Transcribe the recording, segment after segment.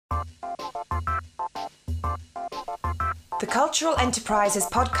The Cultural Enterprises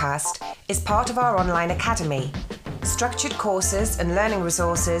podcast is part of our online academy. Structured courses and learning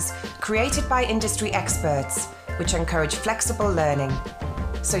resources created by industry experts, which encourage flexible learning.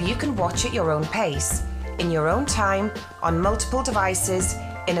 So you can watch at your own pace, in your own time, on multiple devices,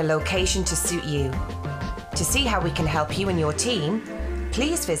 in a location to suit you. To see how we can help you and your team,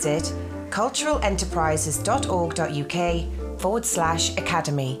 please visit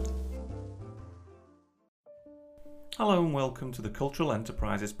culturalenterprises.org.uk/academy. Hello and welcome to the Cultural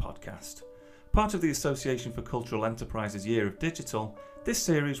Enterprises podcast. Part of the Association for Cultural Enterprises Year of Digital, this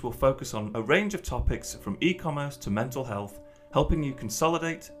series will focus on a range of topics from e-commerce to mental health, helping you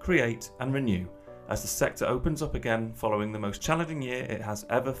consolidate, create and renew as the sector opens up again following the most challenging year it has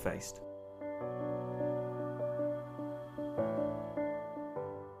ever faced.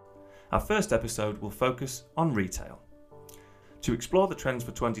 Our first episode will focus on retail. To explore the trends for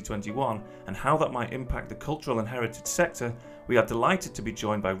 2021 and how that might impact the cultural and heritage sector, we are delighted to be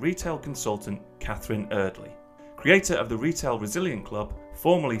joined by retail consultant Catherine Eardley. Creator of the Retail Resilient Club,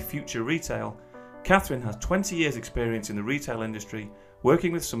 formerly Future Retail, Catherine has 20 years experience in the retail industry,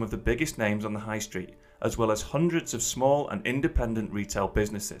 working with some of the biggest names on the high street, as well as hundreds of small and independent retail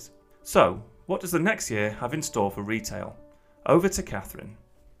businesses. So, what does the next year have in store for retail? Over to Catherine.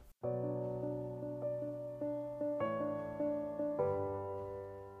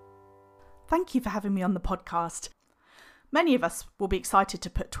 Thank you for having me on the podcast. Many of us will be excited to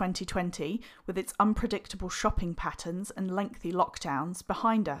put 2020, with its unpredictable shopping patterns and lengthy lockdowns,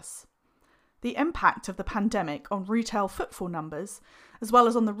 behind us. The impact of the pandemic on retail footfall numbers, as well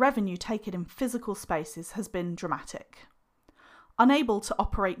as on the revenue taken in physical spaces, has been dramatic. Unable to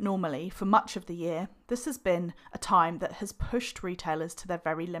operate normally for much of the year, this has been a time that has pushed retailers to their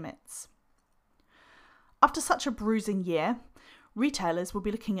very limits. After such a bruising year, retailers will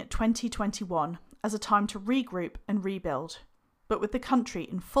be looking at 2021 as a time to regroup and rebuild. But with the country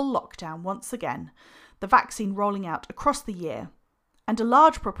in full lockdown once again, the vaccine rolling out across the year, and a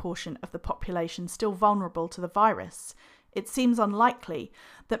large proportion of the population still vulnerable to the virus, it seems unlikely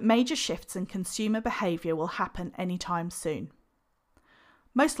that major shifts in consumer behaviour will happen anytime soon.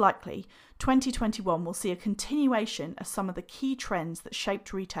 Most likely, 2021 will see a continuation of some of the key trends that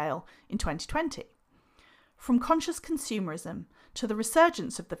shaped retail in 2020. From conscious consumerism to the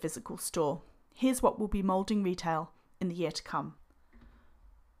resurgence of the physical store, here's what will be moulding retail in the year to come.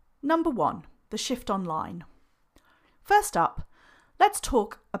 Number 1, the shift online. First up, let's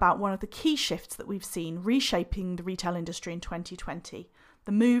talk about one of the key shifts that we've seen reshaping the retail industry in 2020,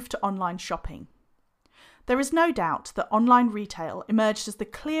 the move to online shopping. There is no doubt that online retail emerged as the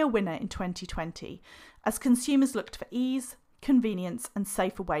clear winner in 2020 as consumers looked for ease, convenience and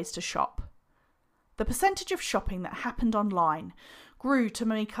safer ways to shop. The percentage of shopping that happened online grew to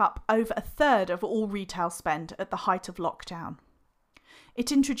make up over a third of all retail spend at the height of lockdown.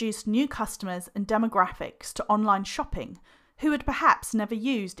 It introduced new customers and demographics to online shopping who had perhaps never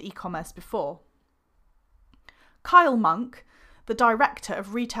used e-commerce before. Kyle Monk, the Director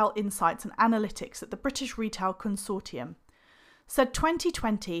of Retail Insights and Analytics at the British Retail Consortium, said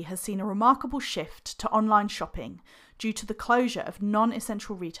 2020 has seen a remarkable shift to online shopping due to the closure of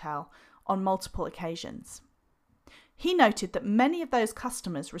non-essential retail on multiple occasions. He noted that many of those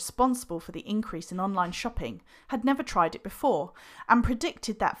customers responsible for the increase in online shopping had never tried it before and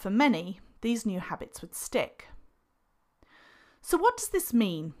predicted that for many, these new habits would stick. So what does this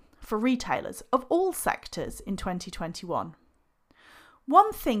mean for retailers of all sectors in 2021?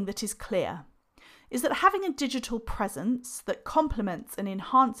 One thing that is clear is that having a digital presence that complements and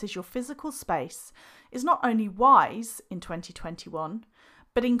enhances your physical space is not only wise in 2021,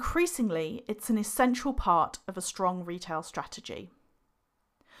 but increasingly it's an essential part of a strong retail strategy.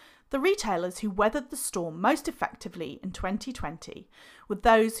 The retailers who weathered the storm most effectively in 2020 were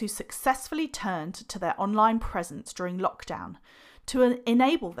those who successfully turned to their online presence during lockdown to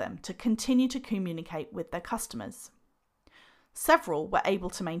enable them to continue to communicate with their customers. Several were able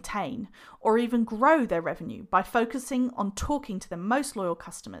to maintain or even grow their revenue by focusing on talking to their most loyal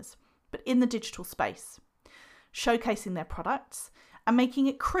customers, but in the digital space, showcasing their products and making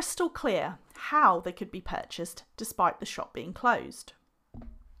it crystal clear how they could be purchased despite the shop being closed.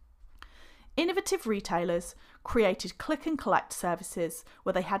 Innovative retailers created click and collect services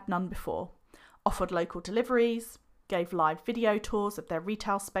where they had none before, offered local deliveries, gave live video tours of their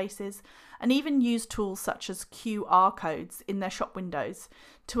retail spaces, and even used tools such as QR codes in their shop windows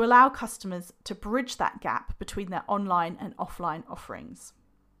to allow customers to bridge that gap between their online and offline offerings.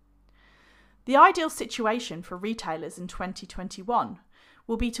 The ideal situation for retailers in 2021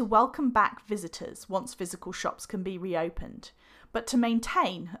 will be to welcome back visitors once physical shops can be reopened, but to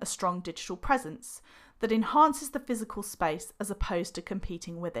maintain a strong digital presence that enhances the physical space as opposed to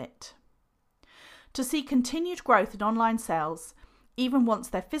competing with it. To see continued growth in online sales, even once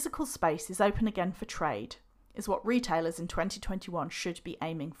their physical space is open again for trade, is what retailers in 2021 should be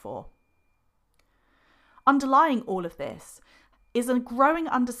aiming for. Underlying all of this is a growing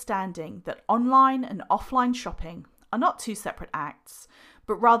understanding that online and offline shopping are not two separate acts,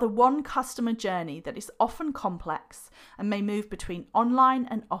 but rather one customer journey that is often complex and may move between online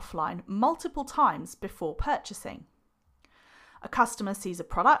and offline multiple times before purchasing. A customer sees a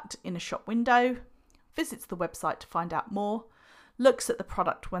product in a shop window, visits the website to find out more, looks at the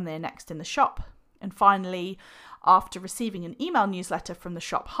product when they're next in the shop, and finally, after receiving an email newsletter from the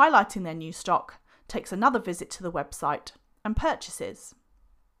shop highlighting their new stock, takes another visit to the website and purchases.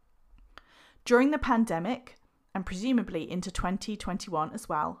 During the pandemic, and presumably into 2021 as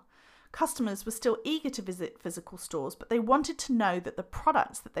well, customers were still eager to visit physical stores, but they wanted to know that the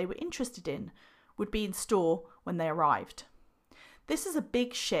products that they were interested in would be in store when they arrived. This is a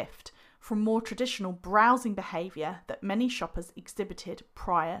big shift from more traditional browsing behaviour that many shoppers exhibited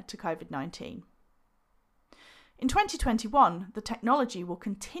prior to COVID-19. In 2021, the technology will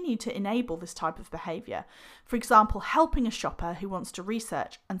continue to enable this type of behaviour, for example, helping a shopper who wants to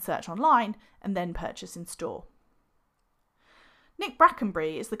research and search online and then purchase in store. Nick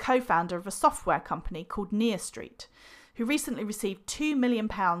Brackenbury is the co-founder of a software company called NearStreet, who recently received £2 million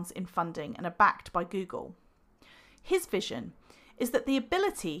in funding and are backed by Google. His vision is that the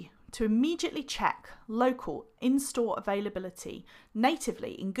ability to immediately check local in-store availability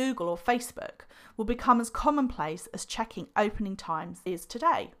natively in Google or Facebook will become as commonplace as checking opening times is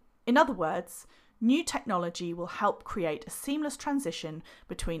today. In other words, new technology will help create a seamless transition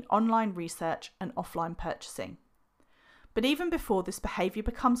between online research and offline purchasing. But even before this behaviour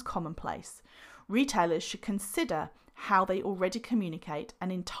becomes commonplace, retailers should consider how they already communicate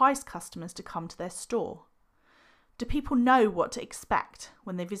and entice customers to come to their store. Do people know what to expect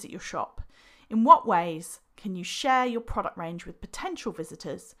when they visit your shop? In what ways can you share your product range with potential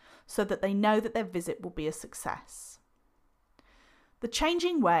visitors so that they know that their visit will be a success? The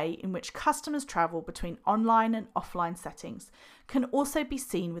changing way in which customers travel between online and offline settings can also be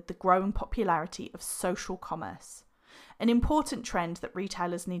seen with the growing popularity of social commerce, an important trend that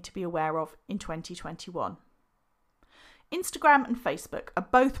retailers need to be aware of in 2021. Instagram and Facebook are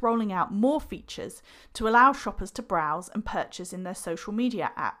both rolling out more features to allow shoppers to browse and purchase in their social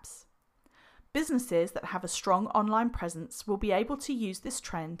media apps. Businesses that have a strong online presence will be able to use this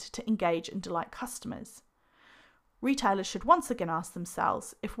trend to engage and delight customers. Retailers should once again ask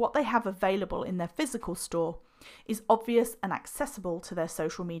themselves if what they have available in their physical store is obvious and accessible to their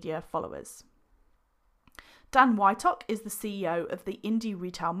social media followers. Dan Wytock is the CEO of the indie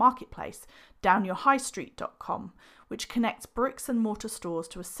retail marketplace, downyourhighstreet.com, which connects bricks and mortar stores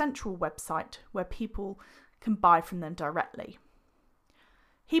to a central website where people can buy from them directly.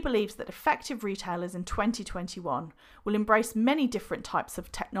 He believes that effective retailers in 2021 will embrace many different types of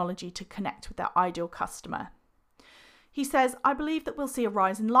technology to connect with their ideal customer. He says, "I believe that we'll see a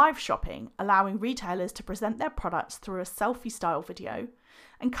rise in live shopping, allowing retailers to present their products through a selfie-style video,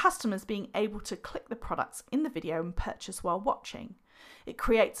 and customers being able to click the products in the video and purchase while watching. It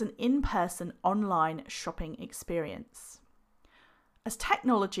creates an in-person online shopping experience." As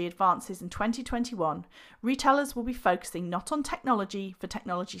technology advances in 2021, retailers will be focusing not on technology for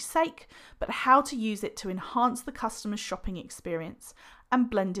technology's sake, but how to use it to enhance the customer's shopping experience and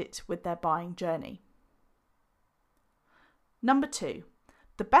blend it with their buying journey. Number 2,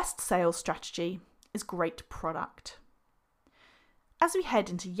 the best sales strategy is great product. As we head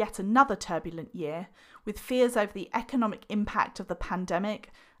into yet another turbulent year, with fears over the economic impact of the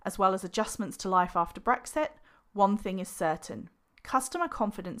pandemic, as well as adjustments to life after Brexit, one thing is certain. Customer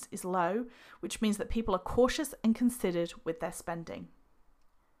confidence is low, which means that people are cautious and considered with their spending.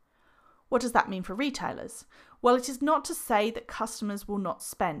 What does that mean for retailers? Well, it is not to say that customers will not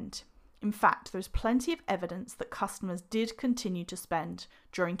spend. In fact, there is plenty of evidence that customers did continue to spend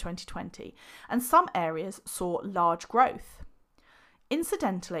during 2020, and some areas saw large growth.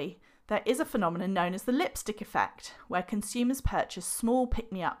 Incidentally, there is a phenomenon known as the lipstick effect, where consumers purchase small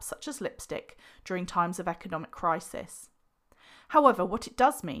pick-me-ups such as lipstick during times of economic crisis. However, what it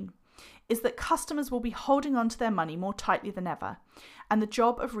does mean is that customers will be holding on to their money more tightly than ever, and the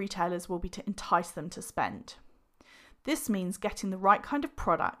job of retailers will be to entice them to spend. This means getting the right kind of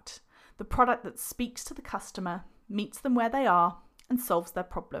product, the product that speaks to the customer, meets them where they are, and solves their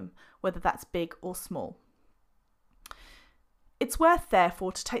problem, whether that's big or small. It's worth,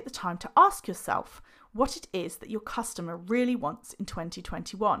 therefore, to take the time to ask yourself what it is that your customer really wants in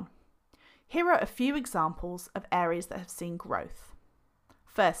 2021. Here are a few examples of areas that have seen growth.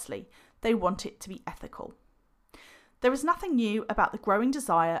 Firstly, They want it to be ethical. There is nothing new about the growing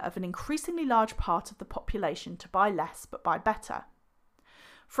desire of an increasingly large part of the population to buy less but buy better.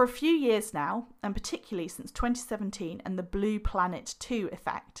 For a few years now, and particularly since 2017 and the Blue Planet 2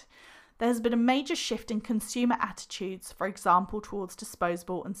 effect, there has been a major shift in consumer attitudes, for example, towards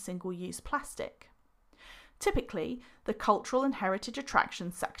disposable and single-use plastic. Typically, the cultural and heritage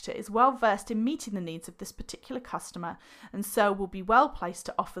attraction sector is well versed in meeting the needs of this particular customer, and so will be well placed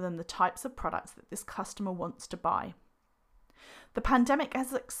to offer them the types of products that this customer wants to buy. The pandemic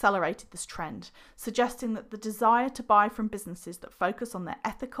has accelerated this trend, suggesting that the desire to buy from businesses that focus on their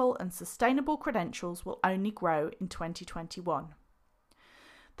ethical and sustainable credentials will only grow in 2021.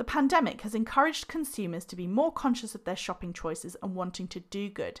 The pandemic has encouraged consumers to be more conscious of their shopping choices and wanting to do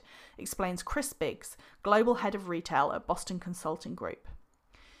good, explains Chris Biggs, Global Head of Retail at Boston Consulting Group.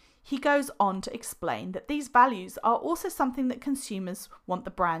 He goes on to explain that these values are also something that consumers want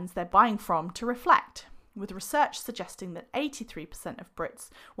the brands they're buying from to reflect, with research suggesting that 83% of Brits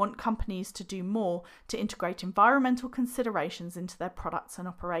want companies to do more to integrate environmental considerations into their products and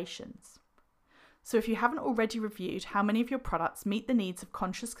operations. So if you haven't already reviewed how many of your products meet the needs of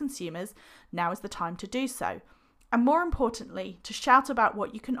conscious consumers, now is the time to do so. And more importantly, to shout about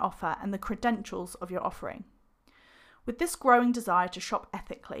what you can offer and the credentials of your offering. With this growing desire to shop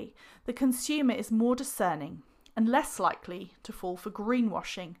ethically, the consumer is more discerning and less likely to fall for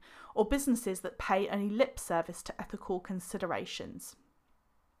greenwashing or businesses that pay only lip service to ethical considerations.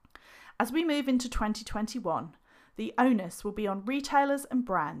 As we move into 2021, the onus will be on retailers and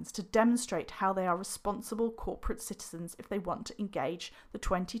brands to demonstrate how they are responsible corporate citizens if they want to engage the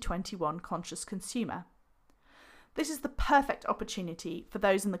 2021 conscious consumer. This is the perfect opportunity for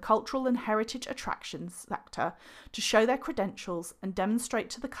those in the cultural and heritage attractions sector to show their credentials and demonstrate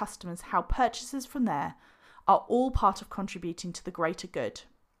to the customers how purchases from there are all part of contributing to the greater good.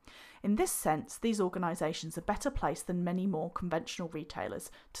 In this sense, these organisations are better placed than many more conventional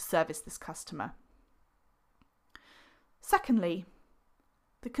retailers to service this customer. Secondly,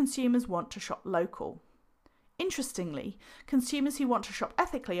 the consumers want to shop local. Interestingly, consumers who want to shop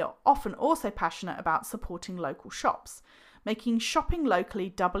ethically are often also passionate about supporting local shops, making shopping locally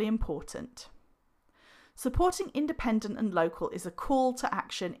doubly important. Supporting independent and local is a call to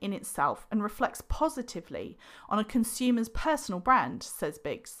action in itself and reflects positively on a consumer's personal brand, says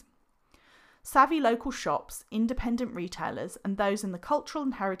Biggs. Savvy local shops, independent retailers, and those in the cultural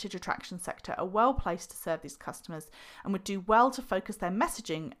and heritage attraction sector are well placed to serve these customers and would do well to focus their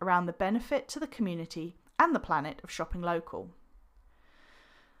messaging around the benefit to the community and the planet of shopping local.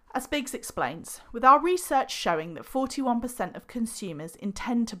 As Biggs explains, with our research showing that 41% of consumers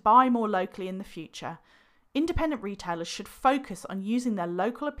intend to buy more locally in the future, independent retailers should focus on using their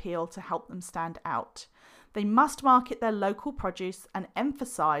local appeal to help them stand out. They must market their local produce and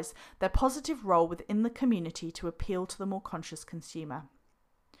emphasise their positive role within the community to appeal to the more conscious consumer.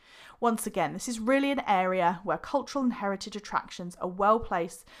 Once again, this is really an area where cultural and heritage attractions are well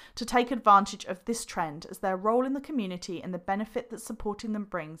placed to take advantage of this trend, as their role in the community and the benefit that supporting them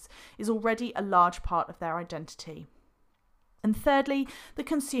brings is already a large part of their identity. And thirdly, the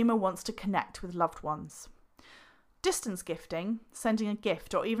consumer wants to connect with loved ones. Distance gifting, sending a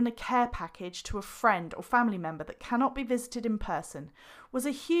gift or even a care package to a friend or family member that cannot be visited in person, was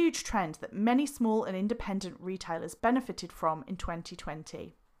a huge trend that many small and independent retailers benefited from in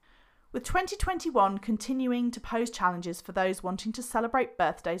 2020. With 2021 continuing to pose challenges for those wanting to celebrate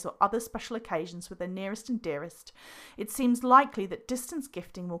birthdays or other special occasions with their nearest and dearest, it seems likely that distance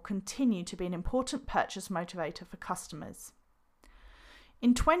gifting will continue to be an important purchase motivator for customers.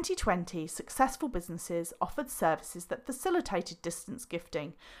 In 2020, successful businesses offered services that facilitated distance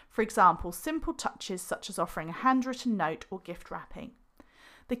gifting, for example, simple touches such as offering a handwritten note or gift wrapping.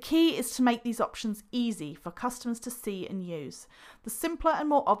 The key is to make these options easy for customers to see and use. The simpler and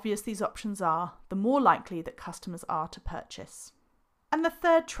more obvious these options are, the more likely that customers are to purchase. And the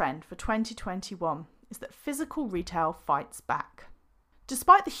third trend for 2021 is that physical retail fights back.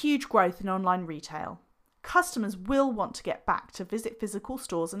 Despite the huge growth in online retail, customers will want to get back to visit physical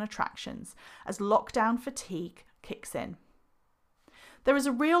stores and attractions as lockdown fatigue kicks in. There is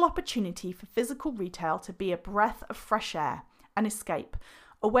a real opportunity for physical retail to be a breath of fresh air, an escape,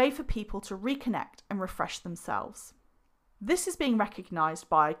 a way for people to reconnect and refresh themselves. This is being recognised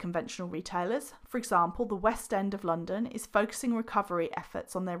by conventional retailers. For example, the West End of London is focusing recovery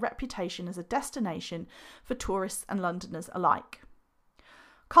efforts on their reputation as a destination for tourists and Londoners alike.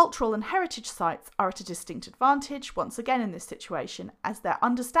 Cultural and heritage sites are at a distinct advantage, once again in this situation, as their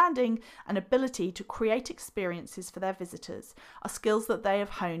understanding and ability to create experiences for their visitors are skills that they have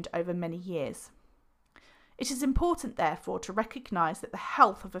honed over many years. It is important, therefore, to recognise that the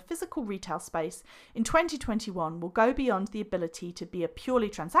health of a physical retail space in 2021 will go beyond the ability to be a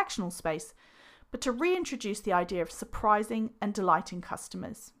purely transactional space, but to reintroduce the idea of surprising and delighting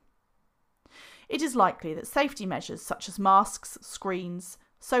customers. It is likely that safety measures such as masks, screens,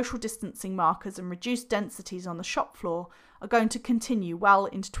 social distancing markers and reduced densities on the shop floor are going to continue well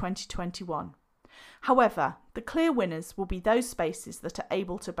into 2021. However, the clear winners will be those spaces that are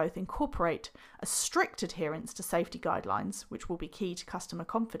able to both incorporate a strict adherence to safety guidelines, which will be key to customer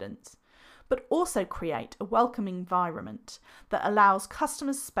confidence, but also create a welcoming environment that allows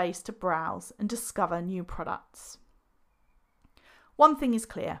customers space to browse and discover new products. One thing is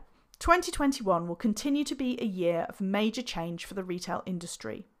clear, 2021 will continue to be a year of major change for the retail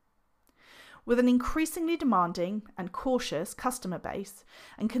industry. With an increasingly demanding and cautious customer base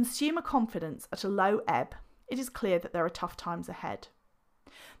and consumer confidence at a low ebb, it is clear that there are tough times ahead.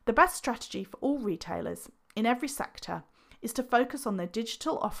 The best strategy for all retailers in every sector is to focus on their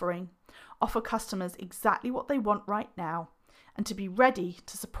digital offering, offer customers exactly what they want right now, and to be ready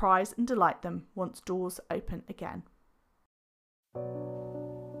to surprise and delight them once doors open again.